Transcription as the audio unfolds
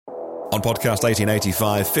On podcast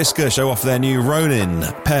 1885, Fisker show off their new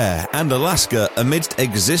Rōnin, Pear and Alaska amidst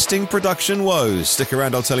existing production woes. Stick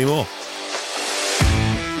around, I'll tell you more.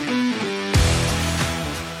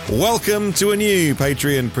 Welcome to a new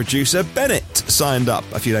Patreon producer. Bennett signed up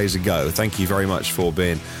a few days ago. Thank you very much for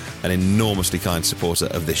being an enormously kind supporter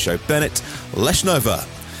of this show. Bennett Leshnova,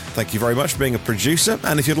 thank you very much for being a producer,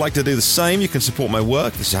 and if you'd like to do the same, you can support my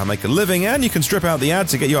work. This is how I make a living, and you can strip out the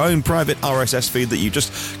ads to get your own private RSS feed that you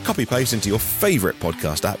just copy-paste into your favourite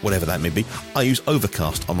podcast app, whatever that may be. I use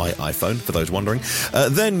Overcast on my iPhone, for those wondering.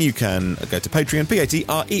 Then you can go to Patreon,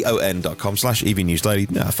 patreon.com/EVNewsDaily.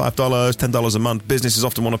 $5, $10 a month. Businesses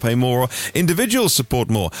often want to pay more, or individuals support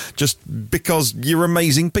more, just because you're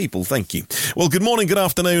amazing people. Thank you. Well, good morning, good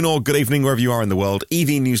afternoon, or good evening, wherever you are in the world.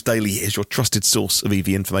 EV News Daily is your trusted source of EV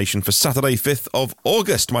information for Saturday, 5th of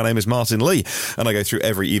August. My name is Martin Lee, and I go through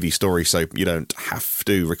every EV story, so you don't have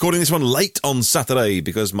to. Recording this one late on Saturday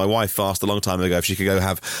because my wife asked a long time ago if she could go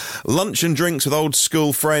have lunch and drinks with old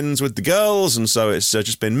school friends with the girls, and so it's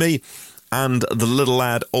just been me and the little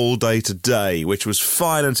lad all day today, which was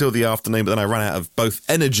fine until the afternoon, but then I ran out of both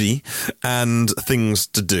energy and things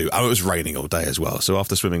to do. Oh, it was raining all day as well, so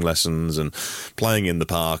after swimming lessons and playing in the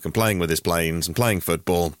park and playing with his planes and playing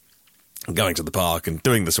football, going to the park and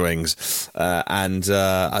doing the swings, and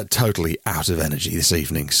totally out of energy this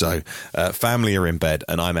evening. So family are in bed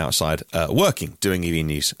and I'm outside working, doing EV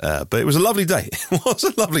News. But it was a lovely day. It was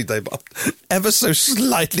a lovely day, but I'm ever so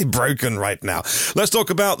slightly broken right now. Let's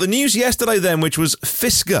talk about the news yesterday then, which was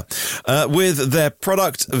Fisker with their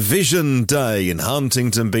Product Vision Day in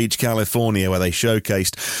Huntington Beach, California, where they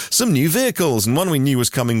showcased some new vehicles. And one we knew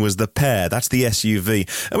was coming was the Pear. That's the SUV.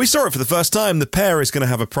 And we saw it for the first time. The Pear is going to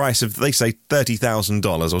have a price of, they say,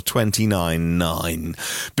 $30,000 or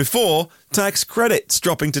 $29,900 before tax credits,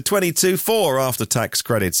 dropping to $22,400 after tax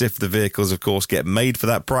credits if the vehicles, of course, get made for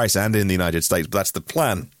that price and in the United States. But that's the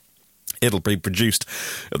plan. It'll be produced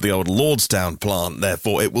at the old Lordstown plant,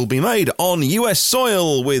 therefore it will be made on US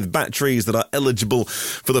soil with batteries that are eligible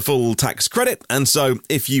for the full tax credit. And so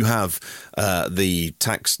if you have the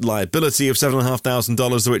tax liability of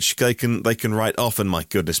 $7,500, which they can write off, and my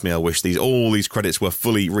goodness me, I wish all these credits were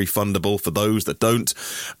fully refundable for those that don't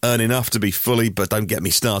earn enough to be fully, but don't get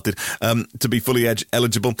me started, to be fully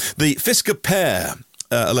eligible. The Fisker Pear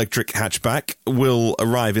electric hatchback will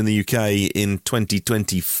arrive in the UK in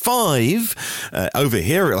 2025. Over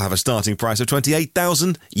here, it'll have a starting price of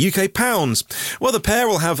 28,000 UK pounds. Well, the Pear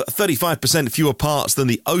will have 35% fewer parts than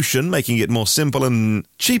the Ocean, making it more simple and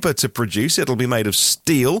cheaper to produce. It'll be made of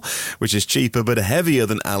steel, which is cheaper but heavier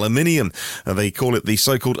than aluminium. They call it the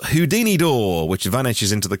so-called Houdini door, which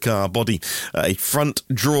vanishes into the car body. A front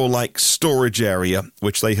drawer-like storage area,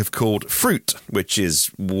 which they have called Fruit, which is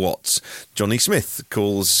what Johnny Smith calls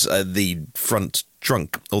the front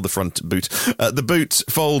trunk or the front boot. The boot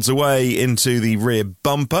folds away into the rear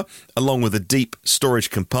bumper along with a deep storage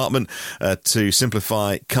compartment to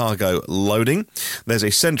simplify cargo loading. There's a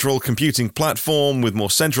central computing platform with more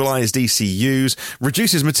centralized ECUs,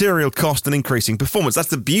 reduces material cost and increasing performance. That's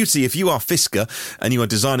the beauty. If you are Fisker and you are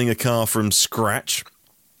designing a car from scratch,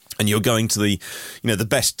 and you're going to the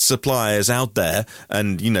best suppliers out there,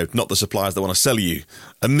 and, not the suppliers that want to sell you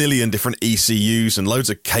a million different ECUs and loads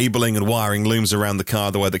of cabling and wiring looms around the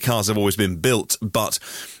car, the way the cars have always been built, but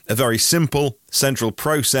a very simple central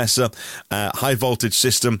processor, high voltage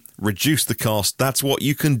system, reduce the cost. That's what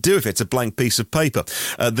you can do if it's a blank piece of paper.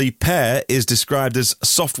 The Pear is described as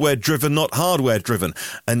software driven, not hardware driven.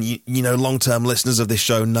 And long-term listeners of this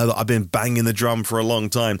show know that I've been banging the drum for a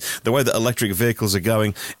long time. The way that electric vehicles are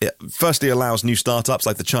going, it firstly allows new startups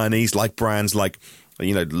like the Chinese, like brands like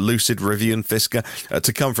Lucid, Rivian, Fisker,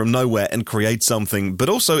 to come from nowhere and create something. But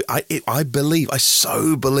also, I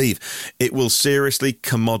so believe it will seriously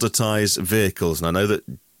commoditize vehicles. And I know that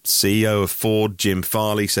CEO of Ford, Jim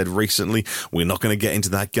Farley, said recently, we're not going to get into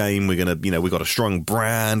that game. We're going to, we've got a strong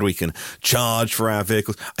brand. We can charge for our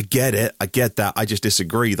vehicles. I get it. I get that. I just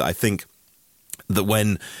disagree that I think that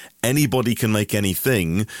when anybody can make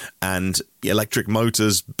anything, and electric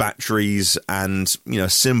motors, batteries, and,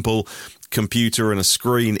 simple computer and a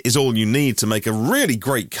screen is all you need to make a really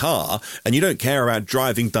great car, and you don't care about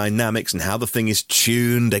driving dynamics and how the thing is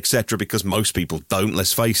tuned, etc., because most people don't,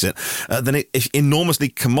 let's face it, then it enormously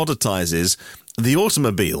commoditizes the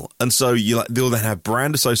automobile. And so they'll then have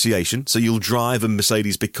brand association. So you'll drive a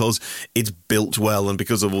Mercedes because it's built well and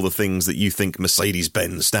because of all the things that you think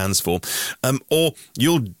Mercedes-Benz stands for. Or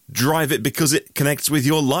you'll drive it because it connects with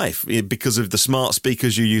your life, because of the smart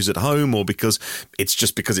speakers you use at home, or because it's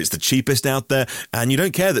the cheapest out there. And you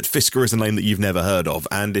don't care that Fisker is a name that you've never heard of.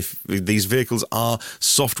 And if these vehicles are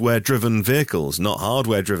software-driven vehicles, not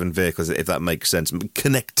hardware-driven vehicles, if that makes sense,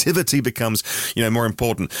 connectivity becomes, more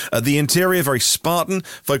important. The interior, very Spartan,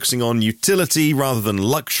 focusing on utility rather than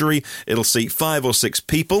luxury. It'll seat 5 or 6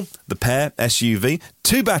 people. The Pear SUV,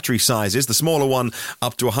 2 battery sizes, the smaller one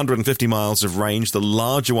up to 150 miles of range, the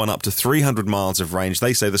larger one up to 300 miles of range.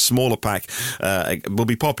 They say the smaller pack will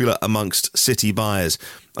be popular amongst city buyers.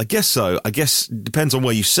 I guess so. I guess depends on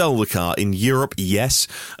where you sell the car. In Europe, yes,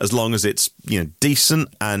 as long as it's,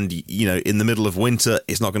 decent and, in the middle of winter,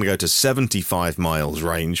 it's not going to go to 75 miles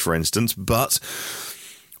range, for instance, but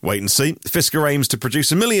wait and see. Fisker aims to produce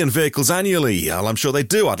 1 million vehicles annually. Well, I'm sure they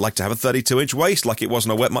do. I'd like to have a 32-inch waist like it was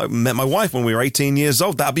when I met my wife when we were 18 years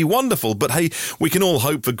old. That'd be wonderful. But hey, we can all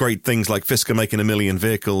hope for great things like Fisker making 1 million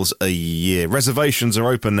vehicles a year. Reservations are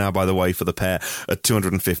open now, by the way, for the Pear at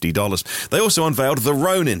 $250. They also unveiled the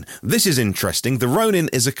Rōnin. This is interesting. The Rōnin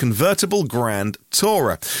is a convertible Grand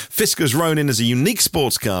Tourer. Fisker's Rōnin is a unique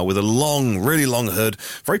sports car with a really long hood,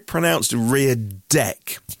 very pronounced rear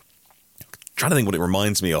deck. Trying to think what it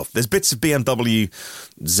reminds me of. There's bits of BMW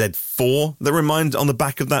Z4 that remind on the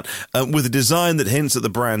back of that, with a design that hints at the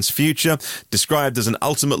brand's future. Described as an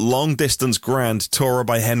ultimate long-distance Grand Tourer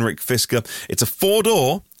by Henrik Fisker. It's a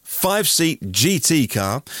 4-door, 5-seat GT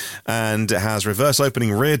car, and it has reverse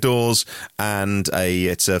opening rear doors, and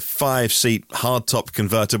it's a 5-seat hardtop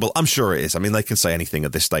convertible. I'm sure it is. I mean, they can say anything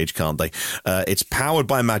at this stage, can't they? It's powered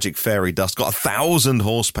by magic fairy dust, got 1,000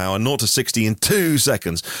 horsepower, 0 to 60 in 2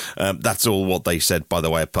 seconds. That's all what they said, by the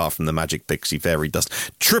way, apart from the magic pixie fairy dust.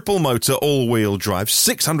 Triple motor, all-wheel drive,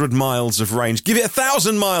 600 miles of range. Give it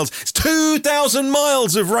 1,000 miles. It's 2,000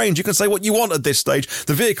 miles of range. You can say what you want at this stage.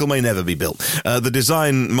 The vehicle may never be built. The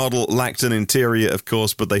design model lacked an interior, of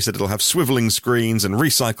course, but they said it'll have swiveling screens and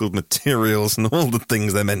recycled materials and all the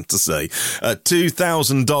things they're meant to say.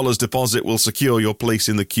 $2,000 deposit will secure your place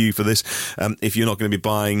in the queue for this if you're not going to be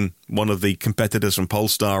buying one of the competitors from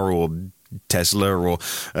Polestar or Tesla or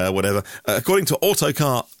whatever. According to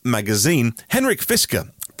Autocar magazine, Henrik Fisker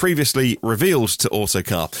previously revealed to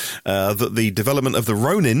Autocar that the development of the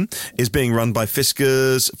Rōnin is being run by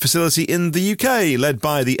Fisker's facility in the UK, led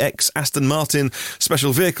by the ex-Aston Martin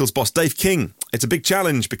special vehicles boss Dave King. It's a big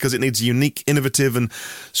challenge because it needs a unique, innovative and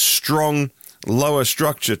strong lower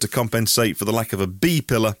structure to compensate for the lack of a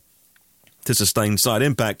B-pillar to sustain side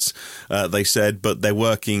impacts, they said, but they're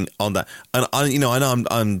working on that. And I know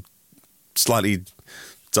I'm slightly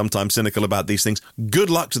sometimes cynical about these things. Good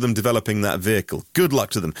luck to them developing that vehicle. Good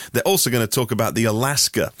luck to them. They're also going to talk about the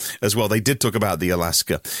Alaska as well. They did talk about the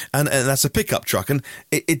Alaska. And that's a pickup truck. And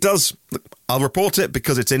it does, I'll report it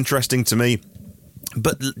because it's interesting to me.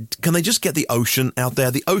 But can they just get the Ocean out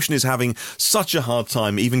there? The Ocean is having such a hard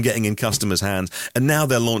time even getting in customers' hands. And now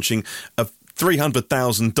they're launching a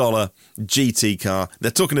 $300,000 GT car.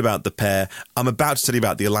 They're talking about the Pear. I'm about to tell you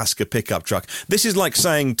about the Alaska pickup truck. This is like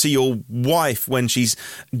saying to your wife when she's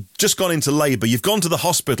just gone into labour, you've gone to the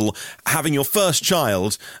hospital having your first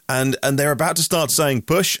child, and they're about to start saying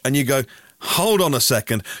push, and you go, hold on a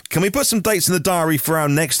second, can we put some dates in the diary for our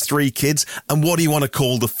next 3 kids, and what do you want to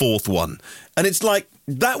call the 4th one? And it's like,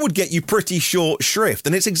 that would get you pretty short shrift.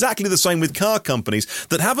 And it's exactly the same with car companies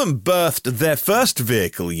that haven't birthed their first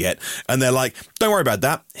vehicle yet. And they're like, don't worry about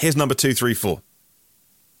that. Here's number 2, 3, 4.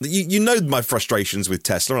 You know my frustrations with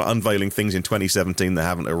Tesla unveiling things in 2017 that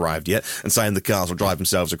haven't arrived yet and saying the cars will drive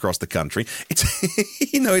themselves across the country.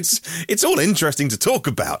 It's it's all interesting to talk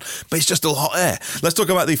about, but it's just all hot air. Let's talk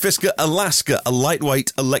about the Fisker Alaska, a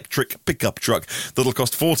lightweight electric pickup truck that'll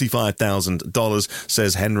cost $45,000,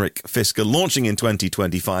 says Henrik Fisker, launching in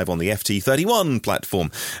 2025 on the FT31 platform,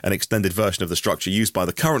 an extended version of the structure used by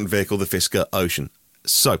the current vehicle, the Fisker Ocean.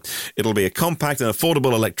 So, it'll be a compact and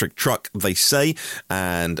affordable electric truck, they say,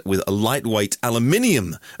 and with a lightweight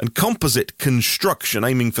aluminium and composite construction,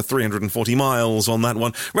 aiming for 340 miles on that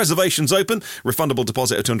one. Reservations open, refundable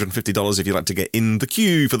deposit of $250 if you'd like to get in the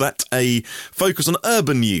queue for that. A focus on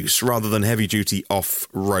urban use rather than heavy-duty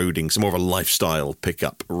off-roading. Some more of a lifestyle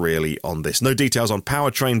pickup, really, on this. No details on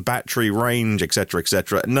powertrain, battery, range, etc.,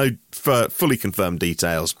 etc. No fully confirmed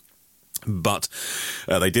details. But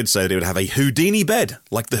they did say that it would have a Houdini bed,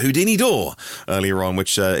 like the Houdini door, earlier on,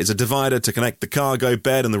 which is a divider to connect the cargo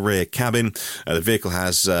bed and the rear cabin. The vehicle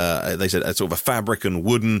has, they said, a sort of a fabric and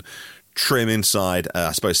wooden trim inside,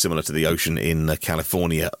 I suppose similar to the Ocean in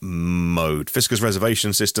California mode. Fisker's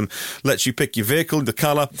reservation system lets you pick your vehicle, the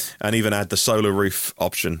colour, and even add the solar roof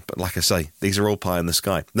option. But like I say, these are all pie in the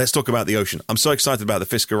sky. Let's talk about the Ocean. I'm so excited about the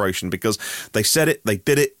Fisker Ocean because they said it, they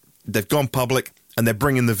did it, they've gone public, and they're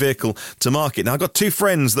bringing the vehicle to market. Now, I've got two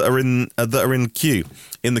friends that are in the queue.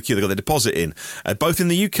 They've got their deposit in, both in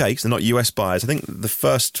the UK, so they're not US buyers. I think the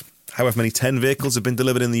first, however many, 10 vehicles have been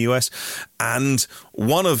delivered in the US, and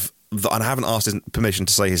one of and I haven't asked his permission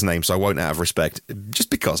to say his name, so I won't out of respect, just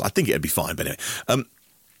because I think it'd be fine. But anyway,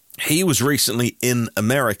 he was recently in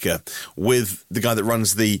America with the guy that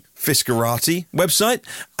runs the Fiskerati website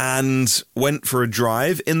and went for a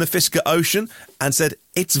drive in the Fisker Ocean and said,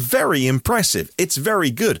 it's very impressive. It's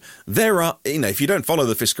very good. There are, if you don't follow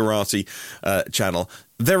the Fiskerati channel,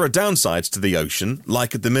 there are downsides to the Ocean.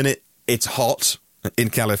 Like at the minute, it's hot in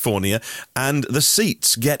California and the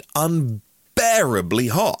seats get unbearably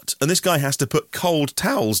hot. And this guy has to put cold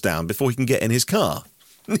towels down before he can get in his car.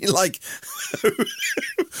 Like,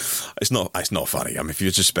 it's not funny. I mean, if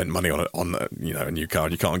you just spend money on a new car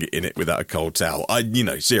and you can't get in it without a cold towel,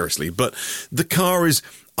 seriously. But the car is,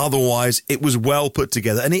 otherwise, it was well put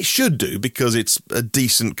together, and it should do because it's a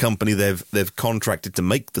decent company they've contracted to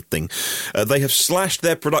make the thing. They have slashed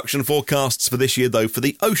their production forecasts for this year, though, for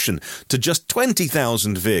the Ocean to just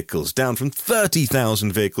 20,000 vehicles, down from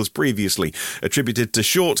 30,000 vehicles previously, attributed to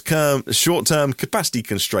short-term capacity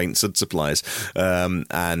constraints and supplies.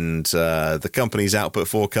 And the company's output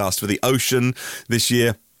forecast for the Ocean this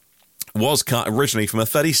year was cut originally from a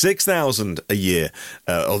 36,000 a year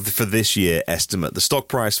for this year estimate. The stock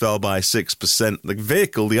price fell by 6%. The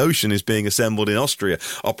vehicle, the Ocean, is being assembled in Austria,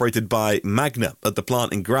 operated by Magna at the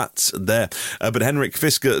plant in Graz there. But Henrik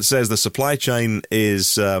Fisker says the supply chain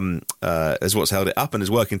is what's held it up and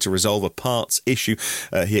is working to resolve a parts issue.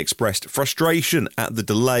 He expressed frustration at the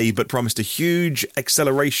delay, but promised a huge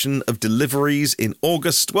acceleration of deliveries in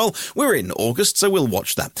August. Well, we're in August, so we'll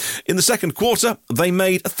watch that. In the second quarter, they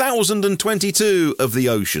made 1,022 of the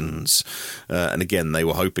Oceans. And again, they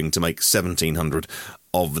were hoping to make 1,700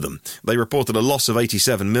 of them. They reported a loss of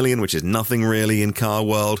 87 million, which is nothing really in car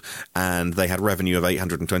world, and they had revenue of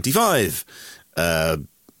 825. What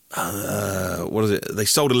is it? They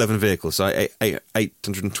sold 11 vehicles, so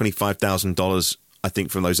 $825,000, I think,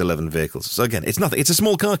 from those 11 vehicles. So again, it's nothing. It's a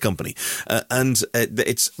small car company, and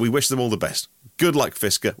we wish them all the best. Good luck,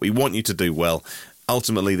 Fisker. We want you to do well.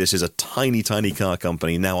 Ultimately, this is a tiny, tiny car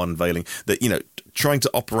company now unveiling that, trying to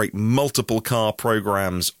operate multiple car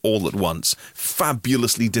programs all at once.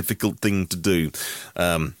 Fabulously difficult thing to do.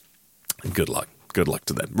 Good luck. Good luck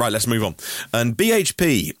to them. Right, let's move on. And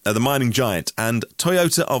BHP, the mining giant, and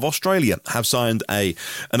Toyota of Australia have signed an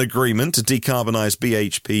agreement to decarbonise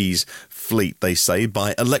BHP's fleet, they say,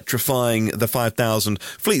 by electrifying the 5,000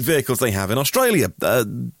 fleet vehicles they have in Australia.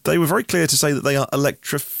 They were very clear to say that they are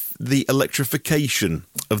the electrification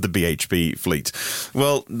of the BHP fleet.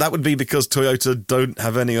 Well, that would be because Toyota don't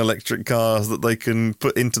have any electric cars that they can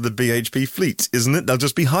put into the BHP fleet, isn't it? They'll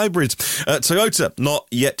just be hybrids. Toyota not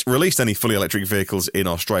yet released any fully electric vehicles in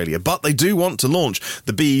Australia, but they do want to launch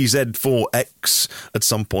the BZ4X at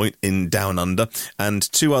some point in Down Under,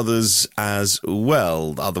 and two others as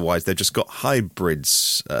well. Otherwise, they've just got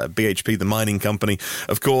hybrids. BHP, the mining company,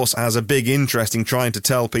 of course, has a big interest in trying to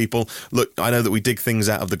tell people, look, I know that we dig things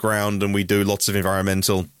out of the ground and we do lots of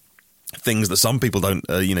environmental things that some people don't,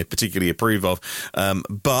 particularly approve of.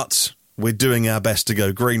 But we're doing our best to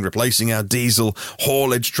go green, replacing our diesel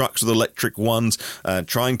haulage trucks with electric ones,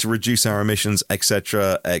 trying to reduce our emissions,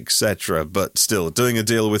 etc., etc. But still, doing a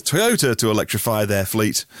deal with Toyota to electrify their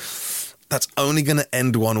fleet, that's only going to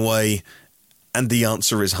end one way, and the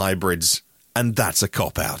answer is hybrids, and that's a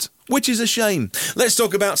cop-out. Which is a shame. Let's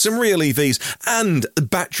talk about some real EVs and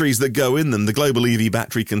batteries that go in them. The global EV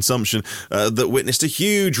battery consumption that witnessed a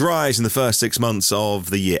huge rise in the first 6 months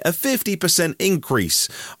of the year. A 50% increase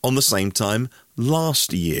on the same time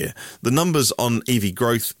last year. The numbers on EV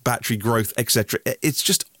growth, battery growth, etc., it's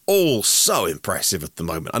just all so impressive at the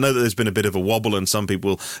moment. I know that there's been a bit of a wobble and some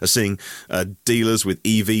people are seeing dealers with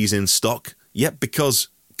EVs in stock. Yep, because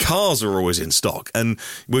cars are always in stock, and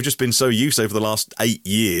we've just been so used over the last 8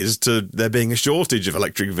 years to there being a shortage of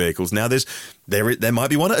electric vehicles. Now there might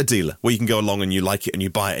be one at a dealer where you can go along and you like it and you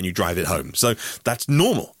buy it and you drive it home. So that's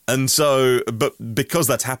normal. And so, but because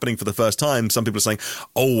that's happening for the first time, some people are saying,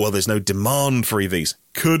 oh, well, there's no demand for EVs.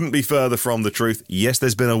 Couldn't be further from the truth. Yes,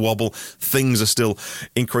 there's been a wobble. Things are still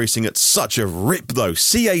increasing at such a rip, though.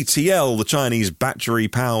 CATL, the Chinese battery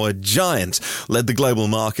power giant, led the global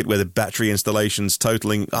market with battery installations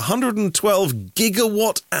totaling 112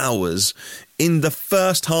 gigawatt hours in the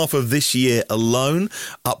first half of this year alone,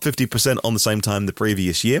 up 50% on the same time the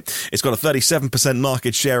previous year. It's got a 37%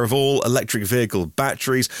 market share of all electric vehicle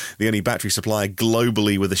batteries, the only battery supplier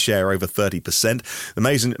globally with a share over 30%.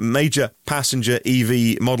 The major passenger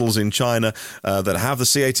EV models in China that have the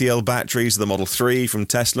CATL batteries, the Model 3 from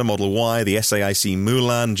Tesla, Model Y, the SAIC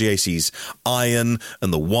Mulan, GAC's Iron,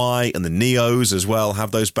 and the Y and the Neos as well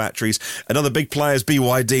have those batteries. And other big players,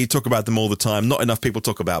 BYD, talk about them all the time. Not enough people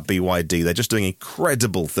talk about BYD. They're just doing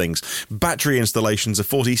incredible things. Battery installations of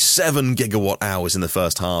 47 gigawatt hours in the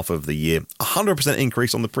first half of the year, 100%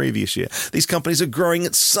 increase on the previous year. These companies are growing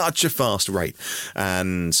at such a fast rate,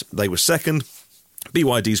 and they were second.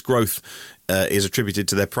 BYD's growth is attributed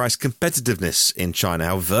to their price competitiveness in China,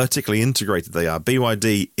 how vertically integrated they are.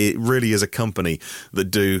 BYD, it really is a company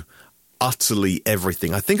that do utterly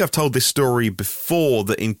everything. I think I've told this story before,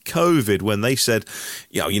 that in COVID, when they said,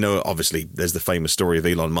 obviously there's the famous story of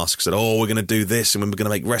Elon Musk said, we're going to do this and we're going to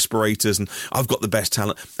make respirators and I've got the best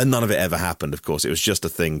talent. And none of it ever happened, of course. It was just a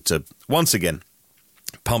thing to, once again,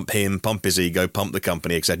 pump him, pump his ego, pump the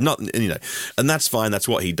company, etc. And that's fine. That's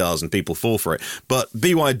what he does, and people fall for it. But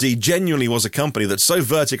BYD genuinely was a company that's so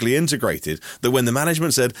vertically integrated that when the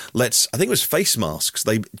management said, I think it was face masks,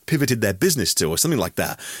 they pivoted their business to, or something like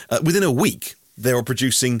that. Within a week, they were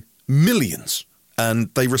producing millions,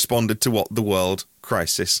 and they responded to what the world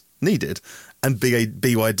crisis needed. And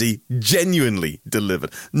BYD genuinely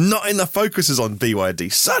delivered. Not enough focuses on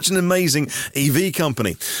BYD. Such an amazing EV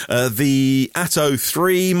company. The Atto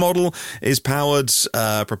 3 model is propelled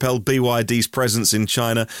BYD's presence in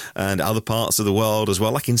China and other parts of the world as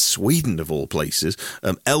well, like in Sweden of all places.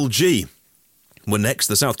 LG were next,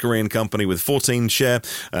 the South Korean company with 14 share,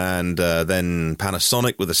 and then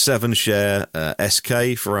Panasonic with a 7 share,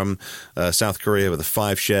 SK from South Korea with a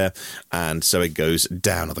 5 share, and so it goes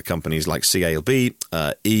down. Other companies like CALB,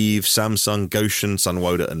 Eve, Samsung, Goshen,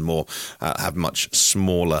 Sunwoda, and more have much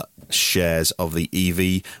smaller shares of the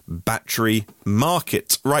EV battery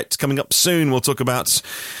market. Right, coming up soon, we'll talk about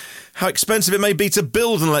how expensive it may be to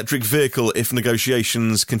build an electric vehicle if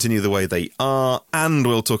negotiations continue the way they are. And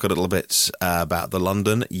we'll talk a little bit about the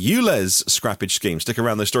London ULEZ scrappage scheme. Stick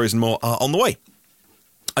around, those stories and more are on the way.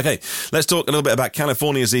 Okay, let's talk a little bit about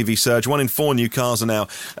California's EV surge. 1 in 4 new cars are now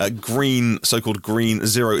green, so-called green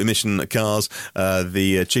zero-emission cars.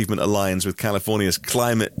 The achievement aligns with California's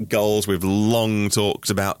climate goals we've long talked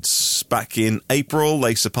about. Back in April,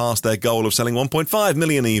 they surpassed their goal of selling 1.5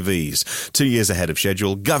 million EVs, 2 years ahead of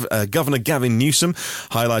schedule. Governor Gavin Newsom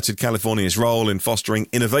highlighted California's role in fostering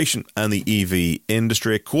innovation and the EV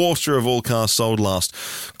industry. A quarter of all cars sold last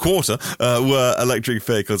quarter were electric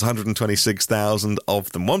vehicles, 126,000 of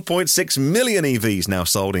them. 1.6 million EVs now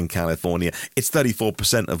sold in California. It's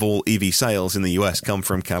 34% of all EV sales in the US come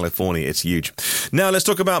from California. It's huge. Now let's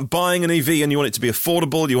talk about buying an EV, and you want it to be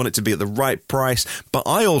affordable, you want it to be at the right price, but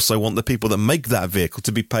I also want the people that make that vehicle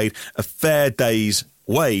to be paid a fair day's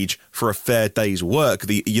wage for a fair day's work.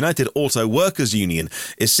 The United Auto Workers Union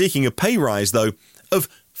is seeking a pay rise, though, of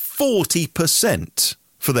 40%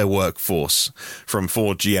 for their workforce from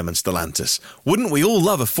Ford, GM and Stellantis. Wouldn't we all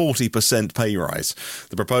love a 40% pay rise?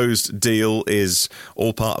 The proposed deal is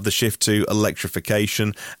all part of the shift to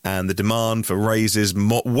electrification, and the demand for raises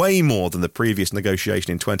way more than the previous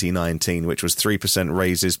negotiation in 2019, which was 3%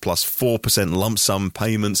 raises plus 4% lump sum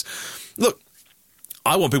payments. Look,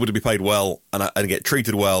 I want people to be paid well and get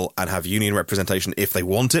treated well and have union representation if they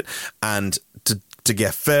want it, and to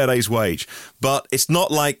get a fair day's wage. But it's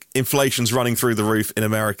not like inflation's running through the roof in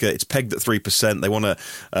America. It's pegged at 3%. They want to,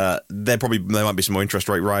 there might be some more interest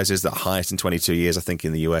rate rises, the highest in 22 years, I think,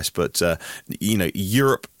 in the US. But,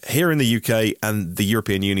 Europe, here in the UK and the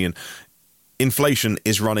European Union, inflation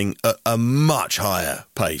is running at a much higher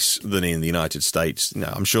pace than in the United States.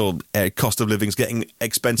 I'm sure cost of living is getting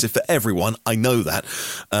expensive for everyone. I know that.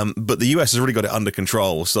 But the US has really got it under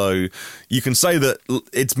control. So you can say that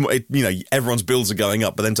everyone's bills are going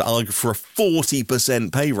up, but then to argue for a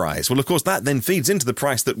 40% pay rise. Well, of course, that then feeds into the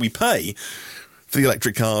price that we pay for the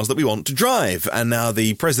electric cars that we want to drive. And now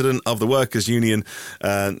the president of the Workers' Union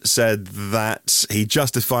said that he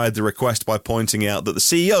justified the request by pointing out that the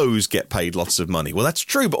CEOs get paid lots of money. Well, that's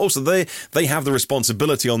true, but also they have the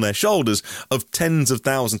responsibility on their shoulders of tens of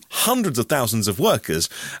thousands, hundreds of thousands of workers,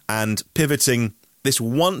 and pivoting this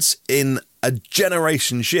once in a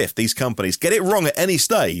generation shift. These companies get it wrong at any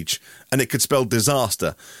stage and it could spell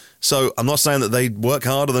disaster. So I'm not saying that they work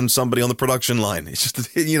harder than somebody on the production line. It's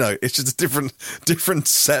just, it's just a different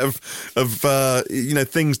set of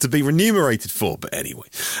things to be remunerated for. But anyway,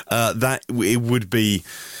 that it would be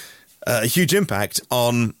a huge impact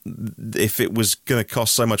on if it was going to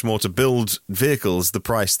cost so much more to build vehicles, the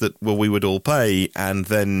price that we would all pay. And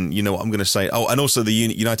then, you know what I'm going to say? Oh, and also the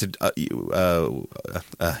United Auto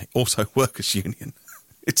Workers Union.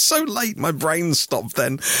 It's so late, my brain stopped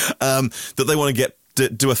then. That they want to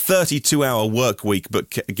do a 32-hour work week, but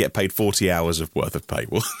get paid 40 hours of worth of pay.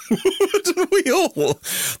 Well, wouldn't we all?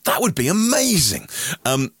 That would be amazing.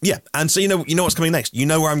 Yeah, and so you know what's coming next. You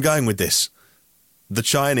know where I'm going with this. The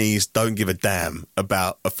Chinese don't give a damn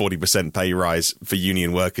about a 40% pay rise for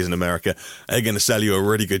union workers in America. They're going to sell you a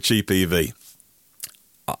really good cheap EV.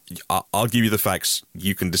 I'll give you the facts.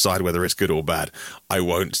 You can decide whether it's good or bad. I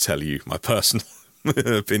won't tell you my personal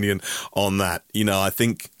opinion on that. You know, I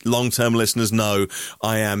think long-term listeners know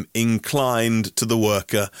I am inclined to the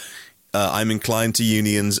worker. I'm inclined to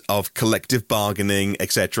unions of collective bargaining,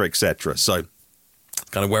 etc., etc. So,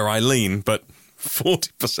 kind of where I lean, but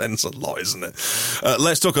 40% is a lot, isn't it?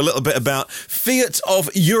 Let's talk a little bit about Fiat of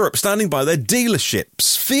Europe standing by their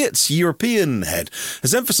dealerships. Fiat's European head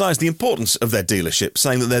has emphasised the importance of their dealerships,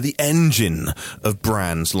 saying that they're the engine of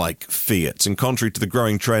brands like Fiat. And contrary to the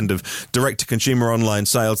growing trend of direct-to-consumer online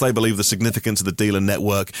sales, they believe the significance of the dealer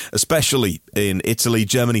network, especially in Italy,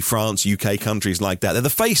 Germany, France, UK, countries like that. They're the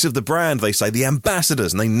face of the brand, they say, the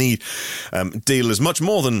ambassadors, and they need dealers much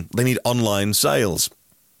more than they need online sales.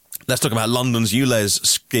 Let's talk about London's ULEZ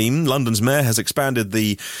scheme. London's mayor has expanded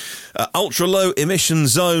the ultra-low emission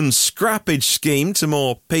zone scrappage scheme to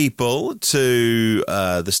more people. To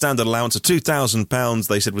the standard allowance of £2,000,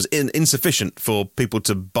 they said, was insufficient for people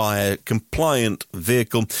to buy a compliant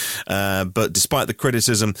vehicle. But despite the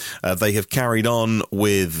criticism, they have carried on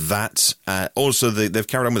with that. Also, they've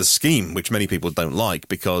carried on with a scheme, which many people don't like,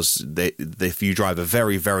 because if you drive a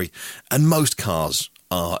very, very... and most cars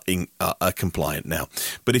are compliant now.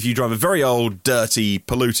 But if you drive a very old, dirty,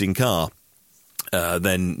 polluting car,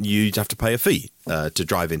 then you'd have to pay a fee to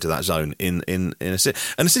drive into that zone in a city.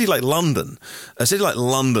 And a city like London,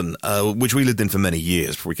 which we lived in for many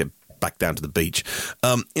years before we get back down to the beach,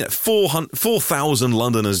 4,000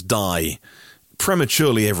 Londoners die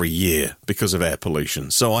prematurely every year because of air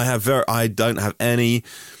pollution. So I don't have any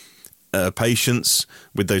patience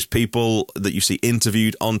with those people that you see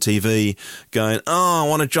interviewed on TV going, I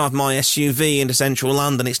want to drive my SUV into central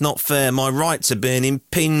London. It's not fair. My rights are being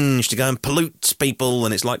impinged to go and pollute people.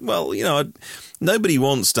 And it's like, well, you know, nobody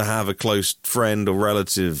wants to have a close friend or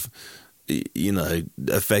relative, you know,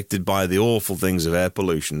 affected by the awful things of air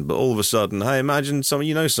pollution. But all of a sudden, hey, imagine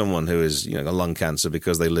someone who is, got lung cancer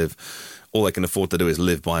because all they can afford to do is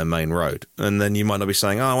live by a main road. And then you might not be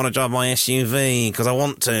saying, I want to drive my SUV because I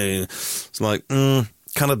want to. It's like,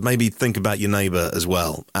 kind of maybe think about your neighbour as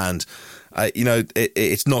well. And,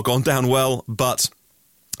 it's not gone down well, but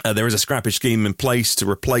there is a scrappage scheme in place to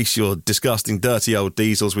replace your disgusting, dirty old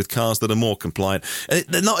diesels with cars that are more compliant.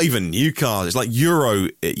 They're not even new cars. It's like Euro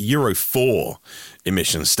 4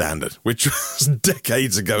 emission standard, which was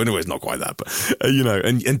decades ago. No, it's not quite that, but,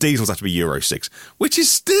 and diesels have to be Euro 6, which is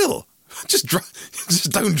still...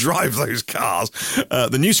 Just don't drive those cars.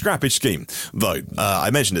 The new scrappage scheme, though,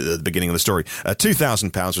 I mentioned it at the beginning of the story,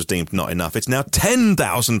 £2,000 was deemed not enough. It's now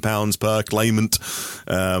 £10,000 per claimant.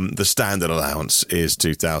 The standard allowance is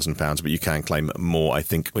 £2,000, but you can claim more, I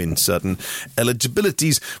think, in certain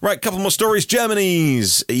eligibilities. Right, a couple more stories.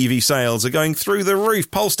 Germany's EV sales are going through the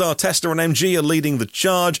roof. Polestar, Tesla and MG are leading the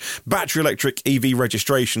charge. Battery electric EV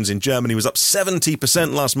registrations in Germany was up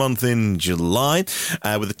 70% last month in July,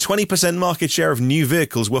 with a 20% market share of new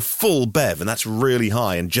vehicles were full BEV, and that's really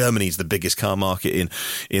high. And Germany's the biggest car market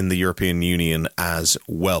in the European Union as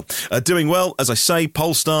well. Doing well, as I say,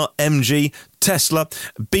 Polestar, MG, Tesla,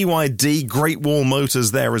 BYD, Great Wall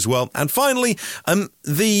Motors there as well. And finally,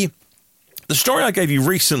 the story I gave you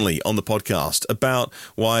recently on the podcast about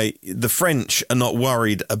why the French are not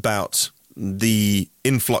worried about the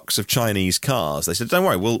influx of Chinese cars. They said, don't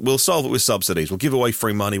worry, we'll solve it with subsidies. We'll give away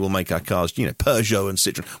free money. We'll make our cars, Peugeot and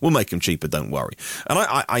Citroen. We'll make them cheaper, don't worry. And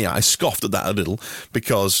I scoffed at that a little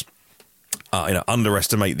because...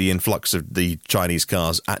 underestimate the influx of the Chinese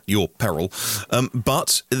cars at your peril.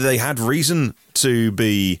 But they had reason to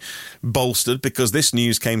be bolstered because this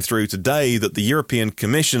news came through today that the European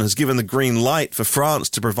Commission has given the green light for France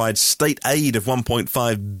to provide state aid of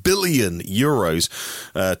 1.5 billion euros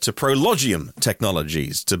to Prologium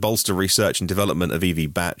Technologies to bolster research and development of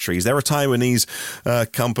EV batteries. They're a Taiwanese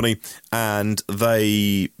company, and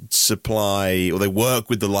they they work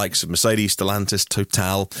with the likes of Mercedes, Stellantis,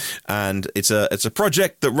 Total, and it's a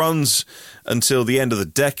project that runs until the end of the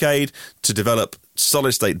decade to develop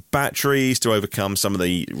solid-state batteries to overcome some of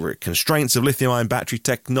the constraints of lithium-ion battery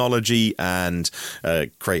technology and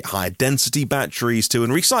create higher-density batteries too,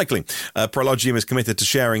 and recycling. Prologium is committed to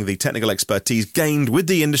sharing the technical expertise gained with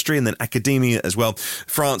the industry and then academia as well.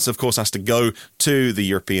 France, of course, has to go to the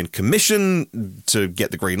European Commission to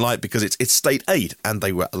get the green light because it's state aid, and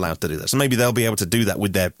they were allowed to do that. So maybe they'll be able to do that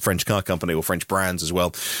with their French car company or French brands as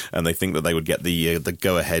well, and they think that they would get the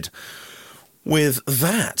go-ahead with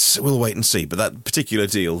that. We'll wait and see. But that particular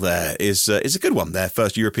deal there is a good one. Their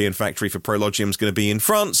first European factory for Prologium is going to be in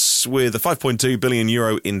France with a €5.2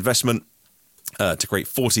 billion investment to create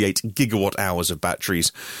 48 gigawatt hours of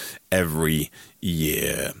batteries every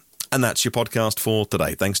year. And that's your podcast for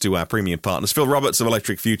today. Thanks to our premium partners, Phil Roberts of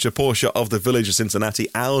Electric Future, Porsche of the Village of Cincinnati,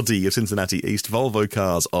 Audi of Cincinnati East, Volvo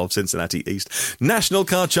Cars of Cincinnati East, National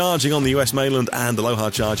Car Charging on the US mainland, and Aloha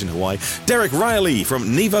Charge in Hawaii, Derek Riley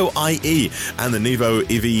from Nevo IE and the Nevo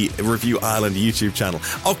EV Review Ireland YouTube channel,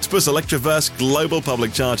 Octopus Electroverse, global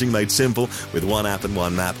public charging made simple with one app and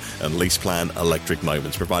one map, and Lease Plan Electric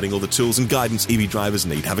Moments, providing all the tools and guidance EV drivers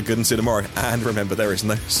need. Have a good and see you tomorrow. And remember, there is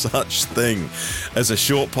no such thing as a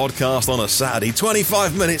short podcast on a Saturday.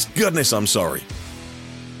 25 minutes. Goodness, I'm sorry.